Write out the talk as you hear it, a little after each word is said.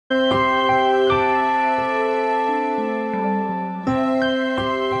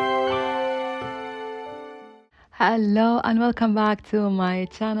Hello and welcome back to my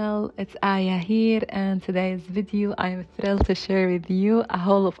channel. It's Aya here, and today's video I'm thrilled to share with you a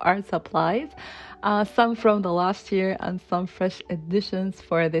haul of art supplies, some from the last year and some fresh additions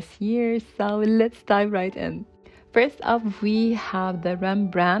for this year. So let's dive right in. First up, we have the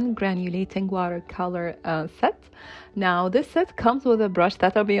Rembrandt granulating watercolor set. Now this set comes with a brush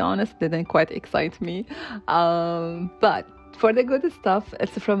that, I'll be honest, didn't quite excite me, but for the good stuff,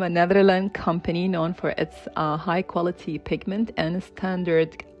 it's from a Netherlands company known for its high quality pigment and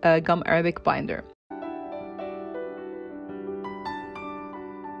standard gum Arabic binder.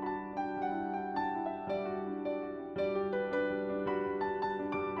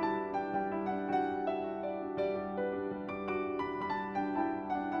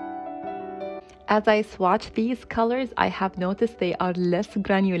 As I swatch these colors, I have noticed they are less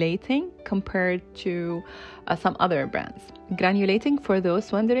granulating compared to some other brands. Granulating, for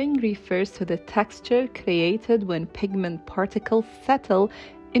those wondering, refers to the texture created when pigment particles settle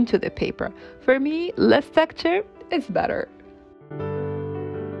into the paper. For me, less texture is better.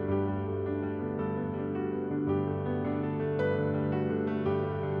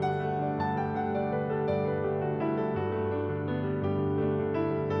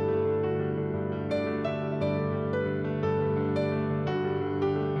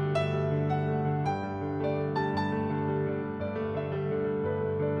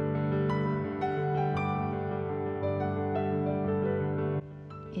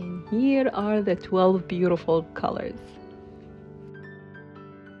 Here are the 12 beautiful colors.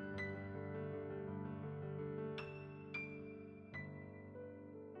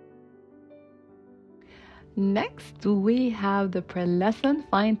 Next, we have the pearlescent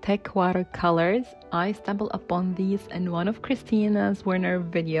fine tech watercolors. I stumbled upon these in one of Christina's Werner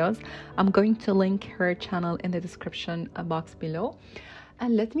videos. I'm going to link her channel in the description box below.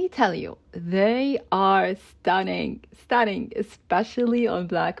 And let me tell you, they are stunning, especially on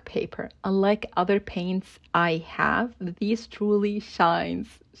black paper. Unlike other paints I have, these truly shines,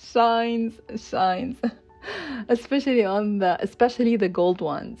 especially the gold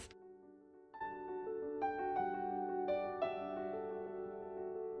ones.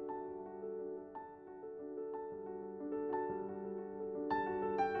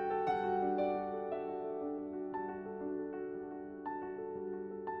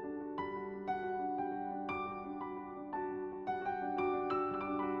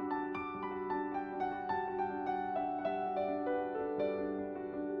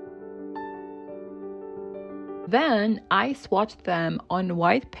 Then I swatched them on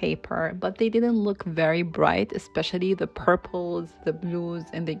white paper, but they didn't look very bright, especially the purples, the blues,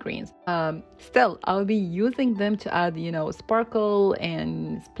 and the greens. Still, I'll be using them to add, sparkle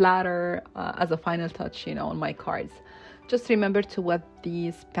and splatter as a final touch, on my cards. Just remember to wet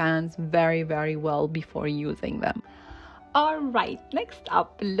these pans very, very well before using them. Alright, next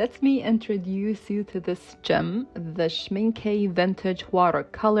up, let me introduce you to this gem, the Schminke Vintage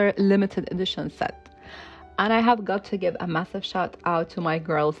Watercolor Limited Edition set. And I have got to give a massive shout out to my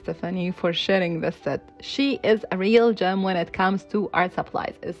girl Stephanie for sharing this set. She is a real gem when it comes to art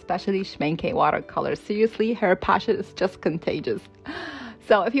supplies, especially Schminke watercolors. Seriously, her passion is just contagious.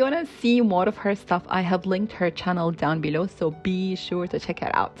 So if you want to see more of her stuff, I have linked her channel down below, so be sure to check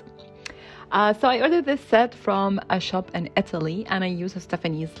it out. So I ordered this set from a shop in Italy, and I used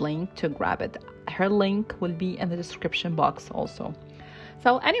Stephanie's link to grab it. Her link will be in the description box also.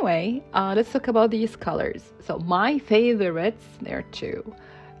 So anyway, let's talk about these colors. So my favorites, there are two.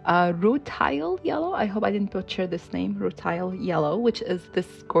 Rutile Yellow, I hope I didn't butcher this name, Rutile Yellow, which is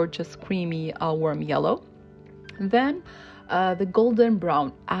this gorgeous creamy warm yellow. Then the Golden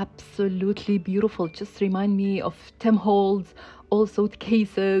Brown, absolutely beautiful, just remind me of Tim Holtz, also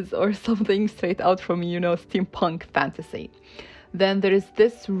cases or something straight out from, steampunk fantasy. Then there is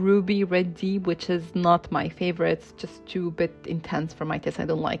this Ruby Red Deep, which is not my favorite. It's just too bit intense for my taste. I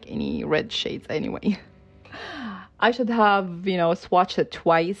don't like any red shades anyway. I should have, swatched it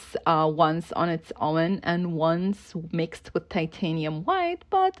twice, once on its own and once mixed with titanium white,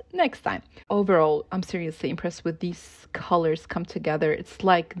 but next time. Overall, I'm seriously impressed with these colors come together. It's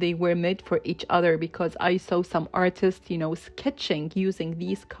like they were made for each other, because I saw some artists, sketching using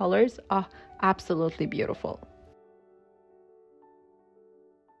these colors. Absolutely beautiful.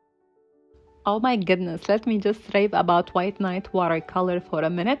 Oh my goodness, let me just rave about White Night watercolor for a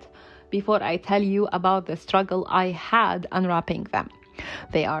minute before I tell you about the struggle I had unwrapping them.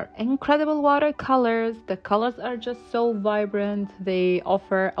 They are incredible watercolors. The colors are just so vibrant. They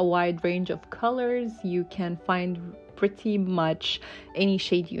offer a wide range of colors. You can find pretty much any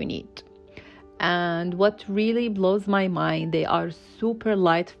shade you need. And what really blows my mind, they are super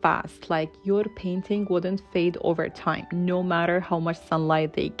light fast. Like your painting wouldn't fade over time, no matter how much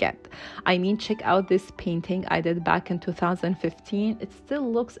sunlight they get. I mean, check out this painting I did back in 2015. It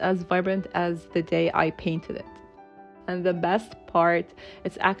still looks as vibrant as the day I painted it. And the best part,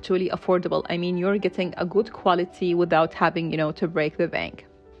 it's actually affordable. I mean, you're getting a good quality without having, to break the bank.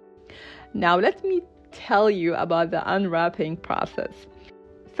 Now, let me tell you about the unwrapping process.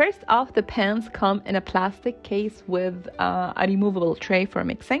 First off, the pans come in a plastic case with a removable tray for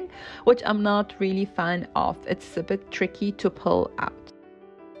mixing, which I'm not really fan of. It's a bit tricky to pull out.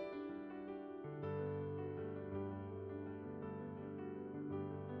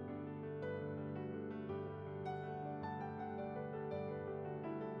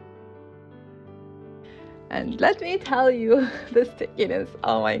 And let me tell you, the stickiness,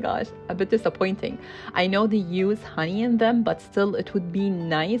 oh my gosh, a bit disappointing. I know they use honey in them, but still it would be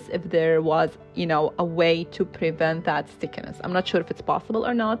nice if there was, a way to prevent that stickiness. I'm not sure if it's possible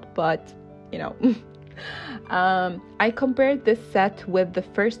or not, but, I compared this set with the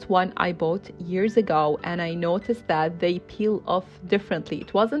first one I bought years ago, and I noticed that they peel off differently.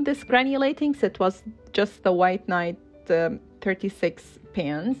 It wasn't this granulating, so it was just the White Knight 36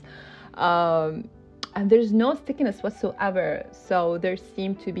 pans. And there's no stickiness whatsoever, so there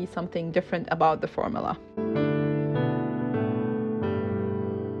seemed to be something different about the formula.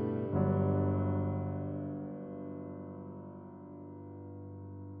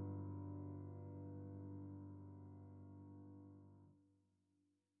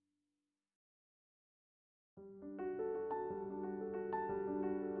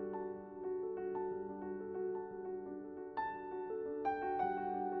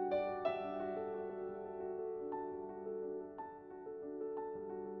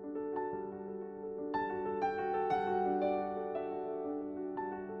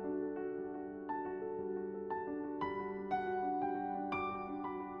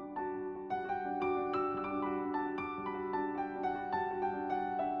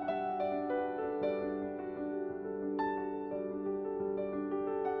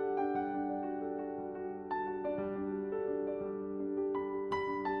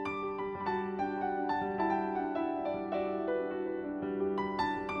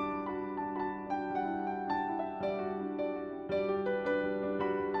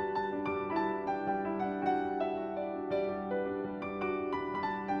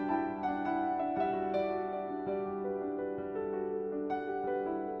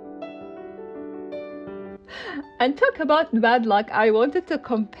 And talk about bad luck, I wanted to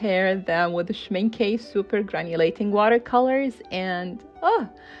compare them with the Schmincke super granulating watercolors, and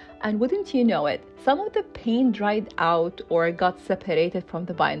wouldn't you know it, some of the paint dried out or got separated from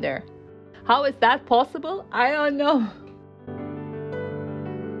the binder. How is that possible? I don't know.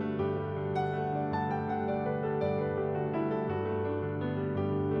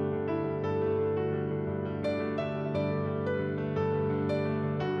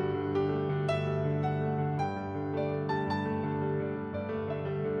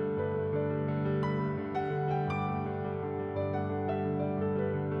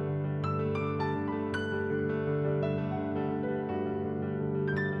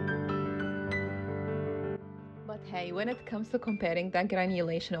 But hey, when it comes to comparing the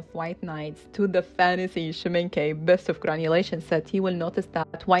granulation of White Knights to the fancy Schmincke best of granulation set, you will notice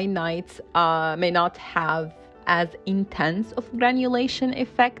that White Knights may not have as intense of granulation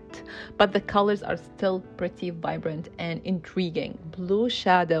effect, but the colors are still pretty vibrant and intriguing. Blue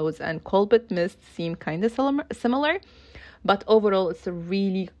shadows and Colbert mist seem kind of similar, but overall it's a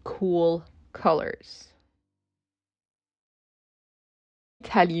really cool colors.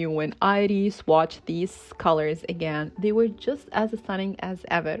 Tell you, when I re-swatched these colors again, they were just as stunning as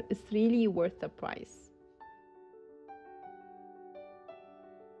ever. It's really worth the price.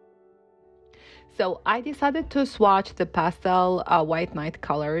 So I decided to swatch the pastel White Knight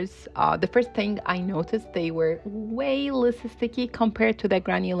colors. The first thing I noticed, they were way less sticky compared to the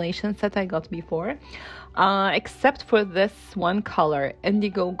granulation set I got before, except for this one color,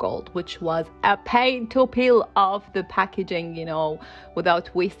 Indigo Gold, which was a pain to peel off the packaging,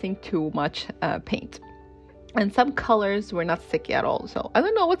 without wasting too much paint. And some colors were not sticky at all, so I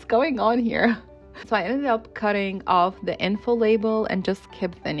don't know what's going on here. So I ended up cutting off the info label and just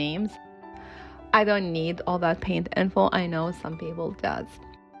kept the names. I don't need all that paint info. I know some people does.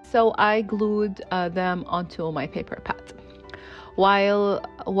 So I glued them onto my paper pad. While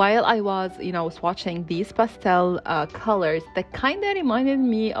I was, swatching these pastel colors that kind of reminded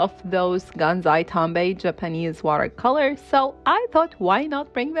me of those Gansai Tambay Japanese watercolors, so I thought, why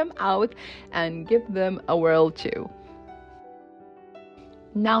not bring them out and give them a whirl too?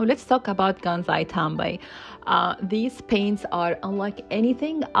 Now let's talk about Ganzai Tambay. These paints are unlike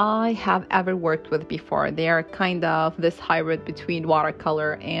anything I have ever worked with before. They are kind of this hybrid between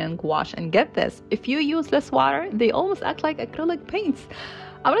watercolor and gouache. And get this, if you use less water, they almost act like acrylic paints.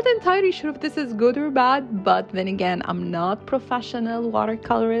 I'm not entirely sure if this is good or bad, but then again, I'm not professional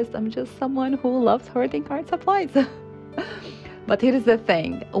watercolorist. I'm just someone who loves hoarding art supplies. But here's the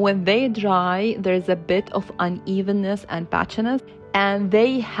thing, when they dry, there's a bit of unevenness and patchiness, and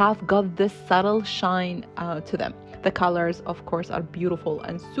they have got this subtle shine to them. The colors, of course, are beautiful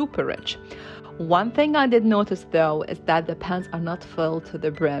and super rich. One thing I did notice though is that the pans are not filled to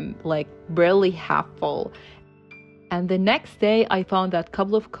the brim, like barely half full. And the next day I found that a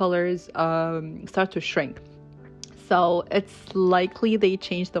couple of colors start to shrink. So it's likely they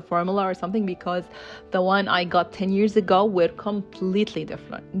changed the formula or something, because the one I got 10 years ago were completely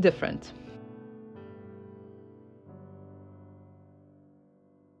different.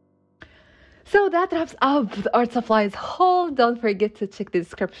 So that wraps up the art supplies haul. Don't forget to check the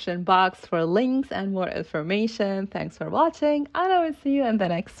description box for links and more information. Thanks for watching, and I will see you in the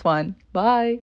next one. Bye.